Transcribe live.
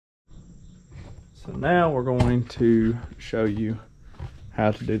So now we're going to show you how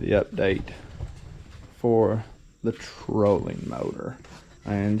to do the update for the trolling motor.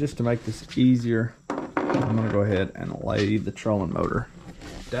 And just to make this easier, I'm gonna go ahead and lay the trolling motor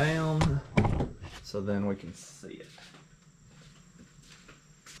down so then we can see it.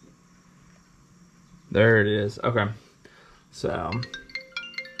 There it is. Okay. So,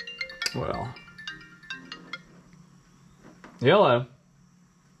 well, yellow.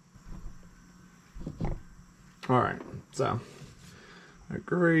 All right, so I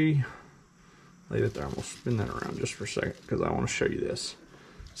agree. Leave it there. I'm gonna spin that around just for a second because I want to show you this.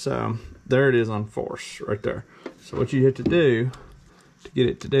 So there it is on force right there. So what you have to do to get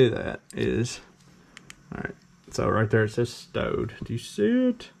it to do that is, all right, so right there it says stowed. Do you see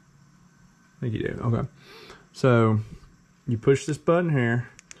it? I think you do. Okay. So you push this button here,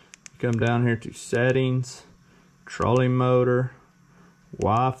 you come down here to settings, trolling motor,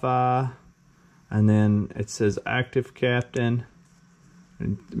 Wi-Fi, and then it says active captain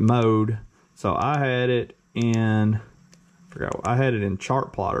mode. So I had it in, I had it in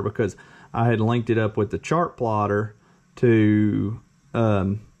chart plotter because I had linked it up with the chart plotter to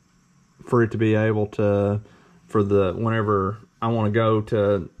for it to be able to, for the whenever I want to go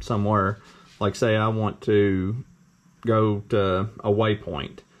to somewhere, like say I want to go to a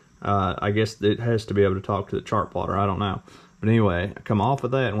waypoint, I guess it has to be able to talk to the chart plotter. I don't know. But anyway, I come off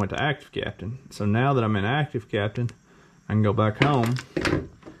of that and went to active captain. So now that I'm in active captain, I can go back home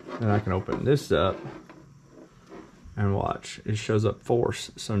and I can open this up and watch. It shows up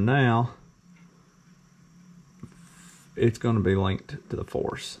force. So now it's going to be linked to the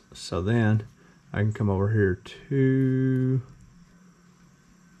force. So then I can come over here to,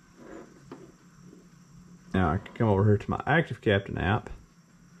 now I can come over here to my active captain app.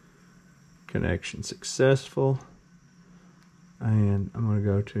 Connection successful. And I'm going to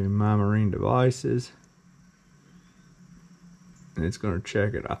go to my marine devices. And it's going to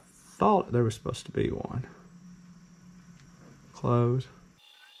check it. I thought there was supposed to be one. Close.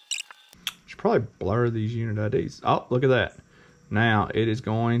 Should probably blur these unit IDs. Oh, look at that. Now it is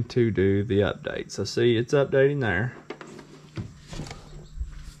going to do the update. So see, it's updating there.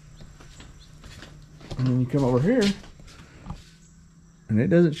 And then you come over here. And it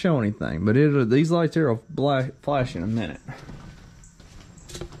doesn't show anything. But these lights here will flash in a minute.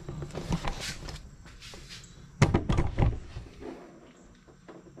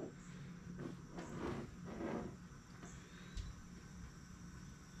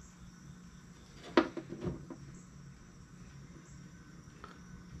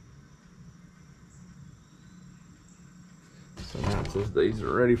 So now it says these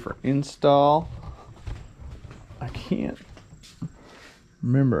are ready for install. I can't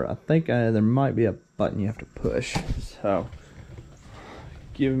remember. I think there might be a button you have to push. So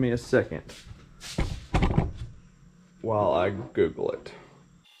give me a second while I Google it.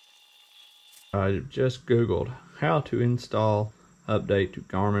 I just Googled how to install update to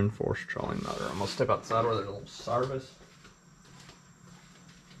Garmin force trolling motor. I'm gonna step outside where there's a little service.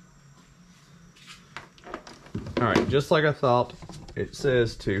 Alright, just like I thought, it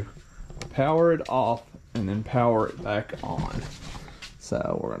says to power it off and then power it back on.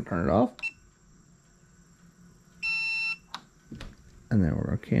 So we're going to turn it off. And then we're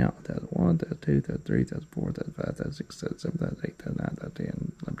going to count. That's 1, that's 2, that's 3, that's 4, that's 5, that's 6, that's 7, that's 8, that's 9, that's 10,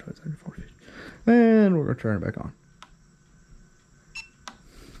 11, 12, 13, 14, 15. And we're going to turn it back on.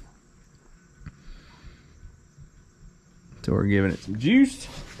 So we're giving it some juice.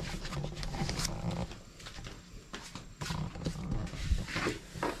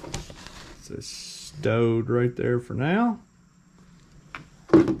 It's stowed right there for now.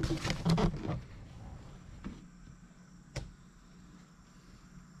 We'll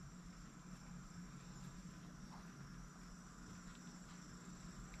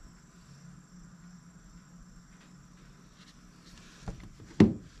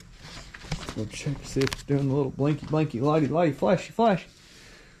check to see if it's doing the little blinky, blinky, lighty, lighty, flashy, flash.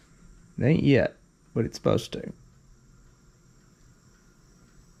 It ain't yet, but it's supposed to.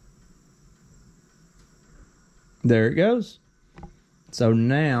 There it goes. So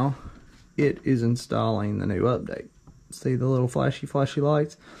now it is installing the new update. See the little flashy, flashy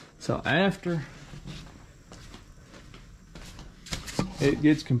lights? So after it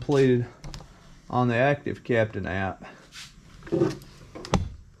gets completed on the Active Captain app, then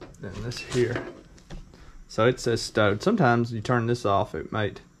this here, so it says stowed. Sometimes you turn this off, it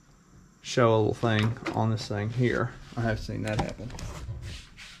might show a little thing on this thing here. I have seen that happen.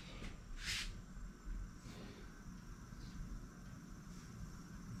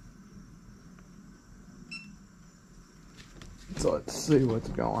 So let's see what's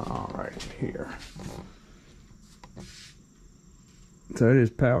going on right here. So it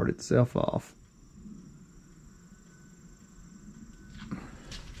has powered itself off.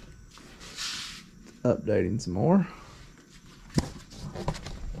 Updating some more.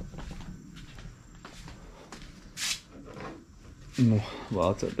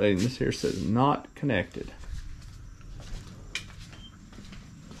 While it's updating, this here says not connected.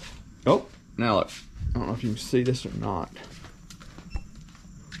 Oh, now look. I don't know if you can see this or not.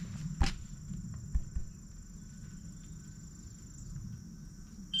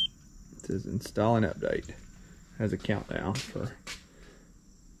 It says installing update. Has a countdown for,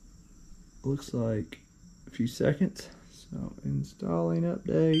 looks like a few seconds. So installing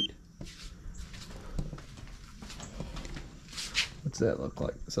update. What's that look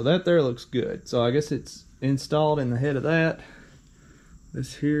like? So that there looks good. So I guess it's installed in the head of that.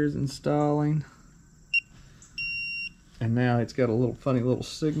 This here is installing. And now it's got a little funny little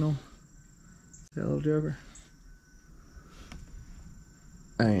signal. See that little jogger?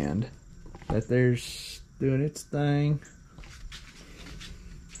 And that there's doing its thing.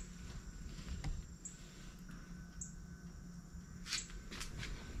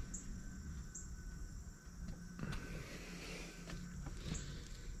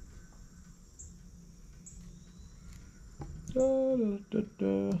 Da, da, da,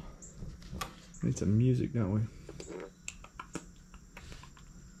 da. Need some music, don't we?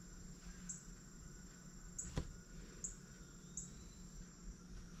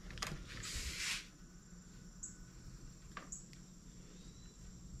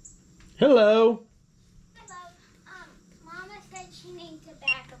 Hello. Hello. Mama said she needs a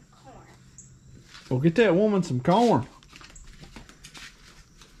bag of corn. Well, get that woman some corn.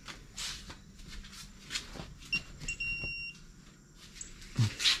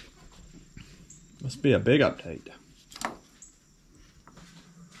 Must be a big update.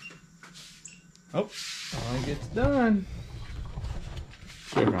 Oh, I think it's done.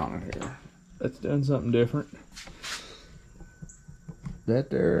 Check on it here. That's done something different. That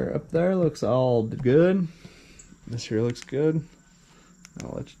there up there looks all good. This here looks good.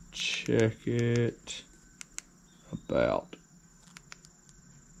 Now let's check it about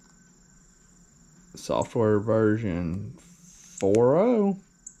software version 4.0.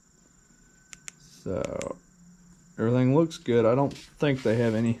 So everything looks good. I don't think they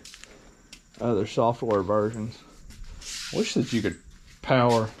have any other software versions. I wish that you could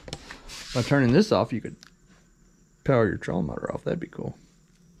power, by turning this off, you could power your trolling motor off. That'd be cool.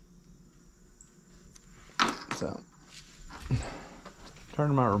 So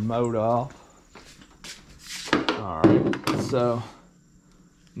turn my remote off. Alright, so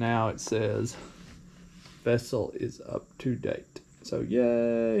now it says vessel is up to date. So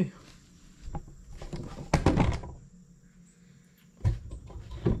yay!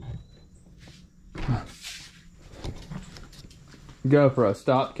 GoPro,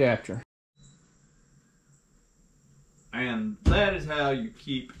 stop capture. And that is how you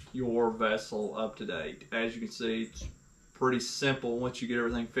keep your vessel up to date. As you can see, it's pretty simple once you get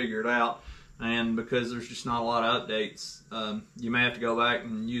everything figured out. And because there's just not a lot of updates, you may have to go back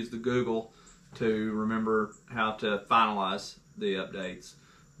and use the Google to remember how to finalize the updates.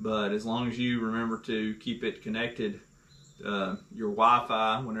 But as long as you remember to keep it connected, your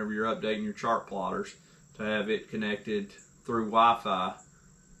Wi-Fi, whenever you're updating your chart plotters, to have it connected through Wi-Fi,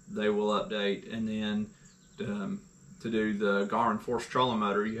 they will update. And then to do the Garmin Force trolling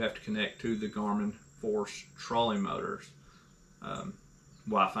motor, you have to connect to the Garmin Force trolling motors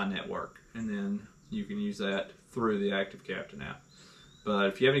Wi-Fi network, and then you can use that through the Active Captain app. But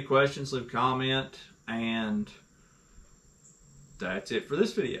if you have any questions, leave a comment, and that's it for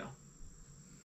this video.